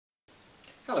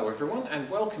Hello everyone and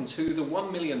welcome to the £1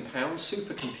 million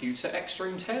Supercomputer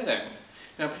Extreme Teardown.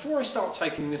 Now before I start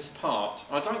taking this apart,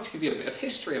 I'd like to give you a bit of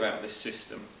history about this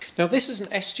system. Now this is an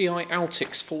SGI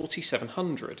Altix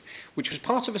 4700, which was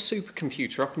part of a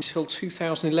supercomputer up until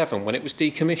 2011 when it was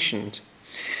decommissioned.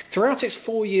 Throughout its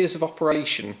 4 years of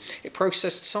operation, it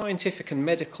processed scientific and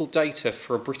medical data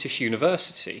for a British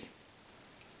university.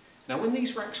 Now when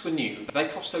these racks were new, they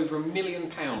cost over £1 million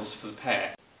for the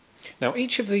pair. Now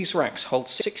each of these racks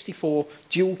holds 64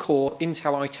 dual-core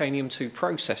Intel Itanium 2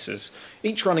 processors,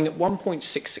 each running at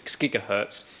 1.66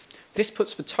 GHz. This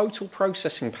puts the total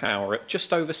processing power at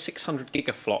just over 600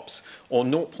 gigaflops, or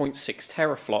 0.6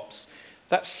 teraflops.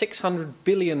 That's 600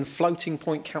 billion floating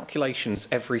point calculations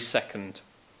every second.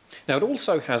 Now it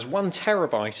also has 1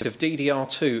 terabyte of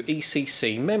DDR2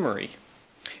 ECC memory.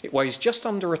 It weighs just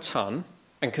under a tonne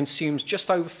and consumes just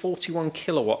over 41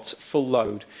 kilowatts at full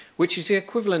load, which is the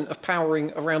equivalent of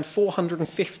powering around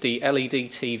 450 LED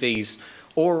TVs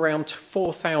or around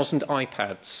 4,000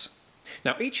 iPads.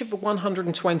 Now each of the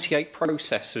 128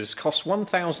 processors cost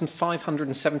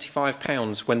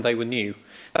 £1,575 when they were new.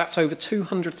 That's over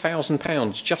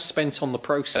 £200,000 just spent on the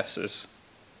processors.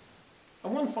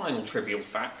 And one final trivial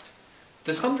fact.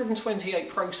 The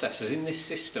 128 processors in this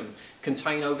system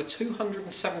contain over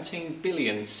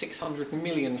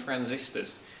 217,600,000,000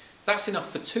 transistors. That's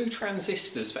enough for 2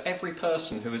 transistors for every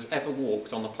person who has ever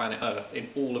walked on the planet Earth in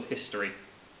all of history.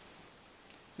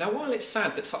 Now while it's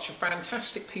sad that such a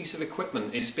fantastic piece of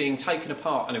equipment is being taken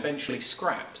apart and eventually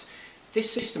scrapped, this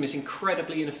system is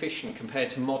incredibly inefficient compared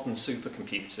to modern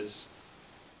supercomputers.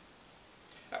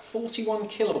 At 41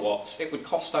 kilowatts, it would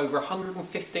cost over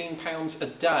 £115 a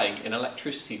day in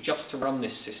electricity just to run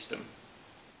this system.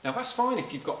 Now that's fine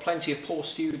if you've got plenty of poor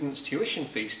students' tuition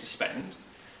fees to spend,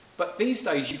 but these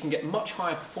days you can get much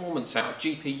higher performance out of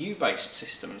GPU-based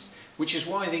systems, which is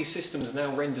why these systems are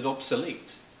now rendered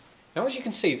obsolete. Now as you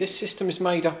can see, this system is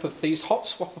made up of these hot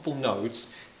swappable nodes.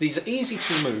 These are easy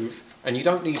to remove and you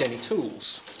don't need any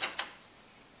tools.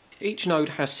 Each node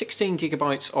has 16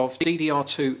 gigabytes of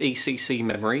DDR2 ECC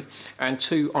memory and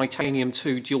 2 Itanium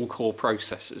 2 dual-core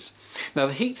processors. Now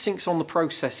the heat sinks on the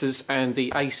processors and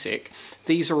the ASIC,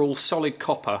 these are all solid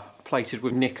copper plated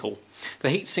with nickel.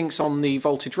 The heat sinks on the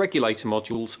voltage regulator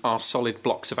modules are solid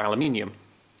blocks of aluminium.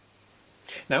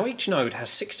 Now each node has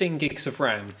 16 gigs of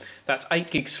RAM, that's 8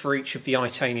 gigs for each of the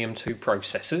Itanium 2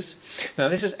 processors. Now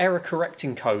this is error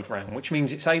correcting code RAM, which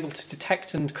means it's able to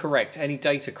detect and correct any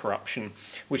data corruption,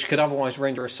 which could otherwise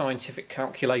render a scientific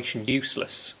calculation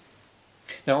useless.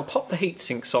 Now I'll pop the heat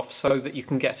sinks off so that you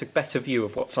can get a better view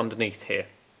of what's underneath here.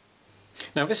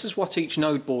 Now this is what each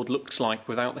node board looks like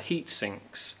without the heat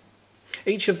sinks.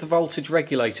 Each of the voltage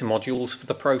regulator modules for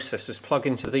the processors plug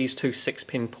into these 2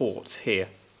 6-pin ports here.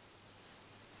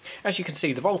 As you can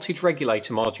see, the voltage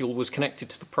regulator module was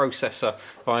connected to the processor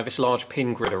via this large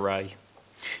pin grid array.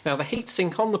 Now the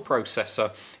heatsink on the processor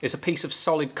is a piece of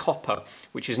solid copper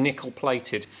which is nickel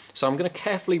plated, so I'm going to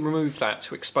carefully remove that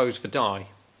to expose the die.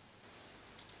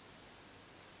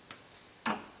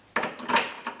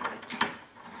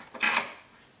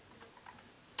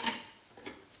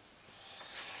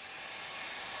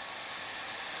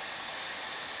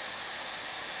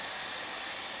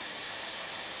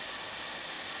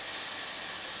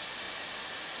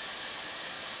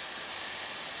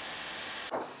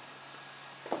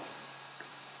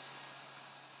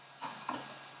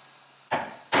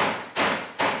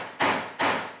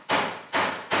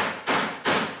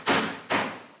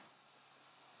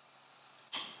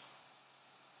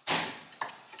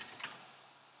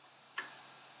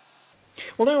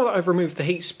 Well, now that I've removed the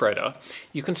heat spreader,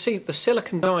 you can see the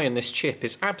silicon die in this chip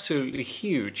is absolutely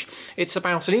huge. It's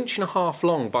about 1.5 inches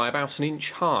long by about 1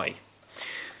 inch high.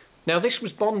 Now this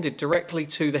was bonded directly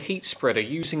to the heat spreader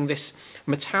using this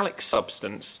metallic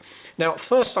substance. Now at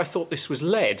first I thought this was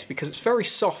lead because it's very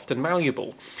soft and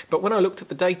malleable, but when I looked at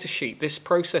the data sheet, this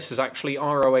process is actually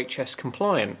RoHS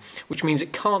compliant, which means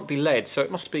it can't be lead, so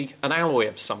it must be an alloy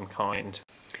of some kind.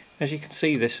 As you can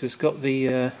see, this has got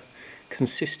the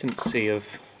consistency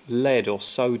of lead or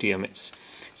sodium. It's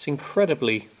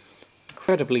incredibly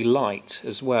light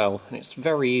as well, and it's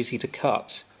very easy to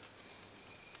cut.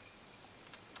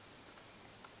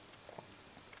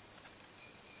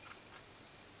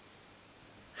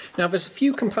 Now there's a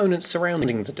few components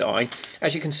surrounding the die.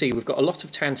 As you can see, we've got a lot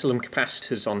of tantalum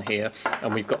capacitors on here,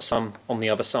 and we've got some on the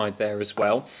other side there as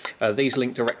well. These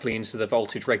link directly into the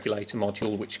voltage regulator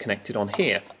module which connected on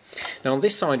here. Now on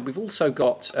this side we've also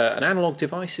got an analog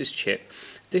devices chip.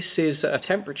 This is a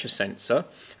temperature sensor,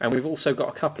 and we've also got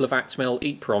a couple of Atmel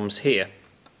EEPROMs here.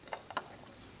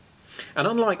 And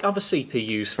unlike other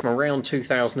CPUs from around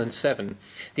 2007,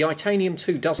 the Itanium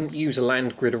 2 doesn't use a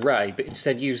land grid array, but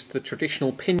instead used the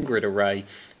traditional pin grid array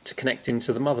to connect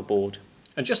into the motherboard.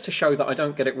 And just to show that I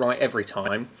don't get it right every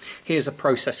time, here's a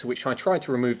processor which I tried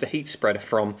to remove the heat spreader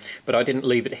from, but I didn't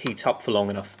leave it to heat up for long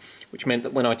enough, which meant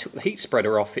that when I took the heat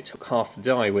spreader off, it took half the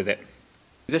die with it.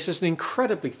 This is an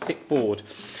incredibly thick board.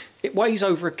 It weighs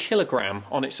over 1 kilogram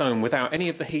on its own without any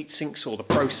of the heat sinks or the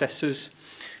processors.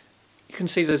 You can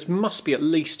see there must be at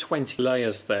least 20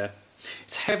 layers there.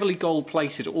 It's heavily gold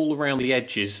plated all around the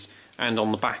edges and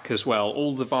on the back as well.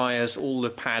 All the vias, all the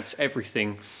pads,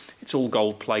 everything, it's all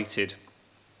gold plated.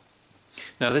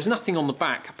 Now there's nothing on the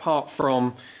back apart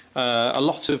from a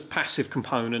lot of passive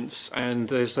components, and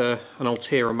there's an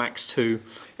Altera Max 2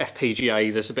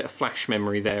 FPGA, there's a bit of flash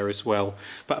memory there as well.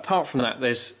 But apart from that,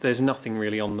 there's nothing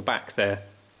really on the back there.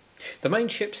 The main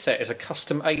chipset is a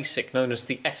custom ASIC known as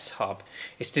the S-Hub.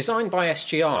 It's designed by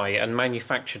SGI and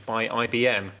manufactured by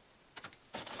IBM.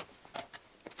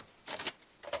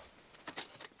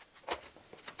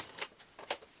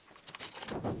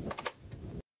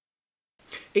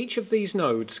 Each of these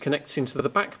nodes connects into the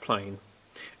backplane,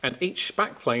 and each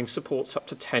backplane supports up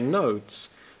to 10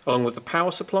 nodes, along with the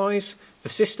power supplies, the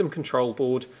system control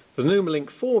board, the NumaLink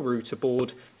 4 router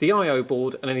board, the I/O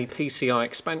board and any PCI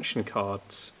expansion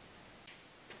cards.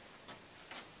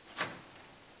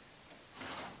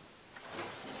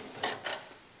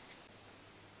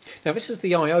 Now this is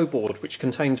the I/O board, which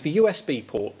contains the USB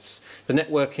ports, the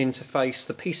network interface,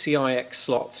 the PCI-X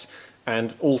slots,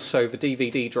 and also the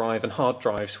DVD drive and hard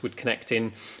drives would connect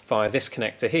in via this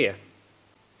connector here.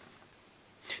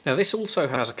 Now this also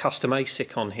has a custom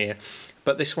ASIC on here,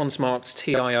 but this one's marked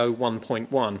TIO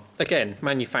 1.1, again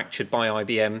manufactured by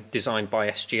IBM, designed by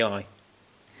SGI.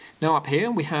 Now up here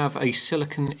we have a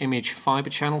silicon image fibre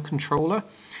channel controller.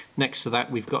 Next to that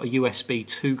we've got a USB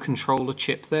 2 controller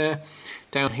chip there.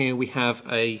 Down here we have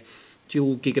a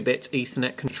dual gigabit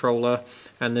Ethernet controller,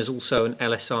 and there's also an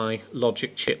LSI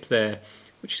logic chip there,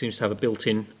 which seems to have a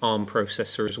built-in ARM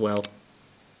processor as well.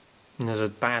 And there's a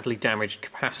badly damaged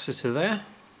capacitor there.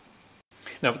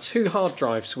 Now the two hard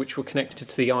drives which were connected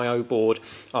to the I/O board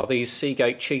are these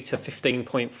Seagate Cheetah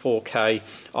 15.4K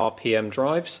RPM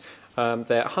drives.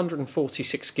 They're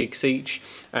 146 gigs each,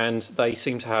 and they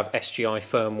seem to have SGI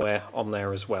firmware on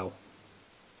there as well.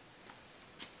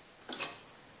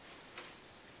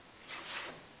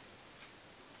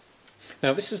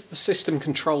 Now this is the system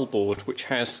control board, which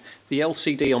has the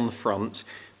LCD on the front,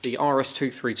 the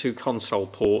RS-232 console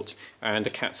port and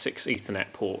a Cat6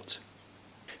 Ethernet port.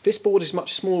 This board is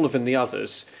much smaller than the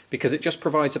others because it just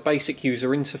provides a basic user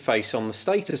interface on the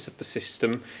status of the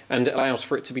system, and it allows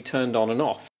for it to be turned on and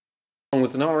off, along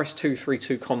with an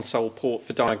RS-232 console port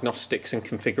for diagnostics and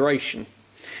configuration.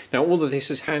 Now all of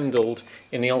this is handled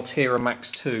in the Altera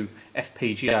Max 2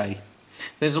 FPGA.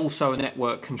 There's also a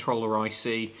network controller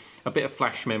IC, a bit of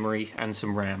flash memory and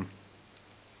some RAM.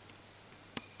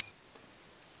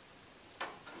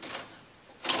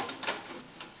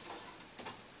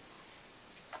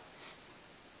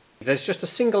 There's just a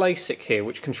single ASIC here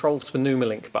which controls the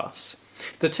NumaLink bus.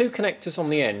 The two connectors on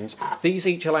the end, these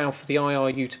each allow for the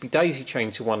IRU to be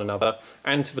daisy-chained to one another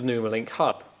and to the NumaLink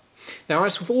hub. Now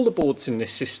as with all the boards in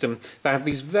this system, they have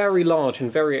these very large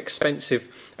and very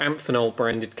expensive Amphenol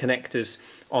branded connectors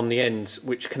on the ends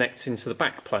which connects into the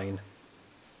backplane.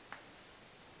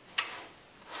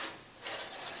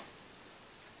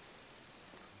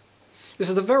 This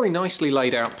is a very nicely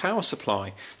laid out power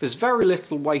supply. There's very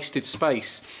little wasted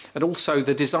space, and also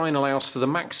the design allows for the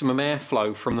maximum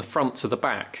airflow from the front to the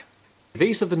back.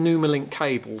 These are the NumaLink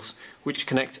cables which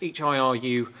connect each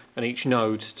IRU and each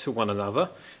node to one another,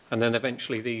 and then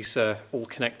eventually these all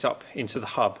connect up into the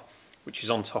hub, which is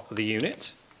on top of the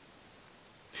unit.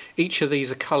 Each of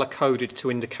these are colour coded to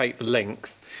indicate the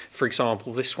length. For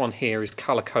example, this one here is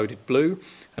colour coded blue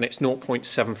and it's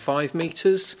 0.75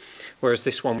 meters, whereas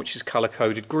this one, which is colour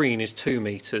coded green, is 2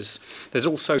 meters. There's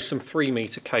also some 3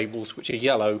 meter cables which are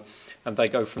yellow, and they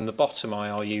go from the bottom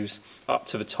IRUs up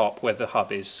to the top where the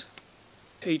hub is.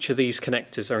 Each of these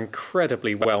connectors are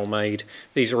incredibly well made.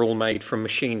 These are all made from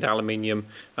machined aluminium,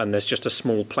 and there's just a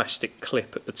small plastic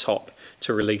clip at the top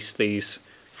to release these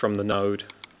from the node.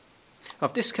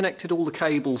 I've disconnected all the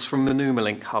cables from the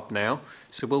NumaLink hub now,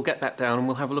 so we'll get that down and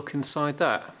we'll have a look inside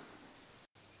that.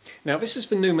 Now this is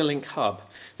the NumaLink hub.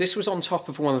 This was on top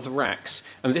of one of the racks,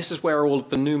 and this is where all of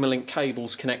the NumaLink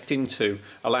cables connect into,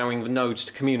 allowing the nodes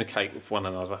to communicate with one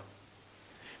another.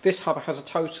 This hub has a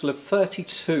total of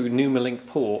 32 NumaLink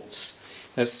ports.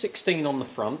 There's 16 on the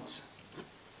front,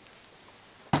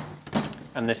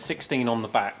 and there's 16 on the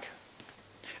back.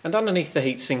 And underneath the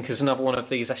heatsink is another one of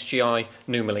these SGI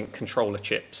NumaLink controller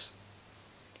chips.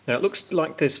 Now it looks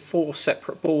like there's 4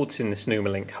 separate boards in this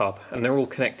NumaLink hub, and they're all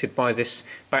connected by this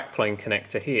backplane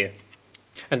connector here.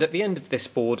 And at the end of this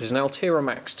board is an Altera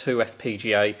Max 2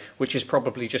 FPGA, which is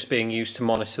probably just being used to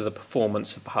monitor the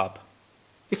performance of the hub.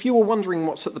 If you were wondering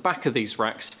what's at the back of these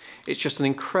racks, it's just an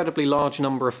incredibly large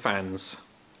number of fans.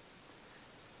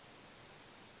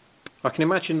 I can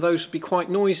imagine those would be quite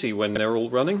noisy when they're all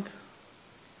running.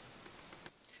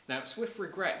 Now it's with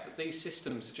regret that these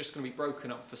systems are just going to be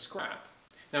broken up for scrap.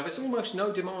 Now there's almost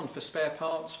no demand for spare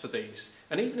parts for these,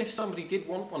 and even if somebody did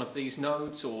want one of these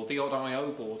nodes or the odd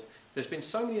I/O board, there's been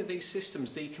so many of these systems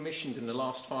decommissioned in the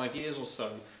last 5 years or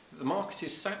so that the market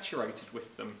is saturated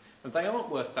with them, and they aren't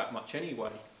worth that much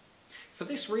anyway. For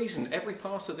this reason, every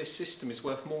part of this system is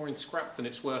worth more in scrap than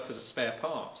it's worth as a spare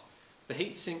part. The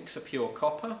heatsinks are pure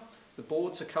copper, the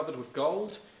boards are covered with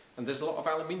gold, and there's a lot of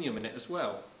aluminium in it as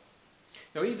well.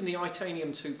 Now even the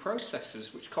Itanium 2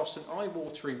 processors, which cost an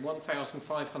eye-watering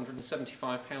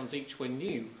 £1,575 each when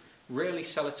new, rarely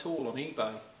sell at all on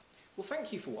eBay. Well,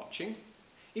 thank you for watching.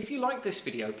 If you like this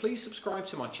video, please subscribe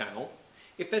to my channel.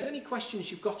 If there's any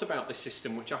questions you've got about this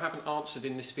system which I haven't answered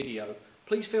in this video,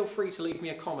 please feel free to leave me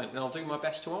a comment and I'll do my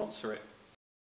best to answer it.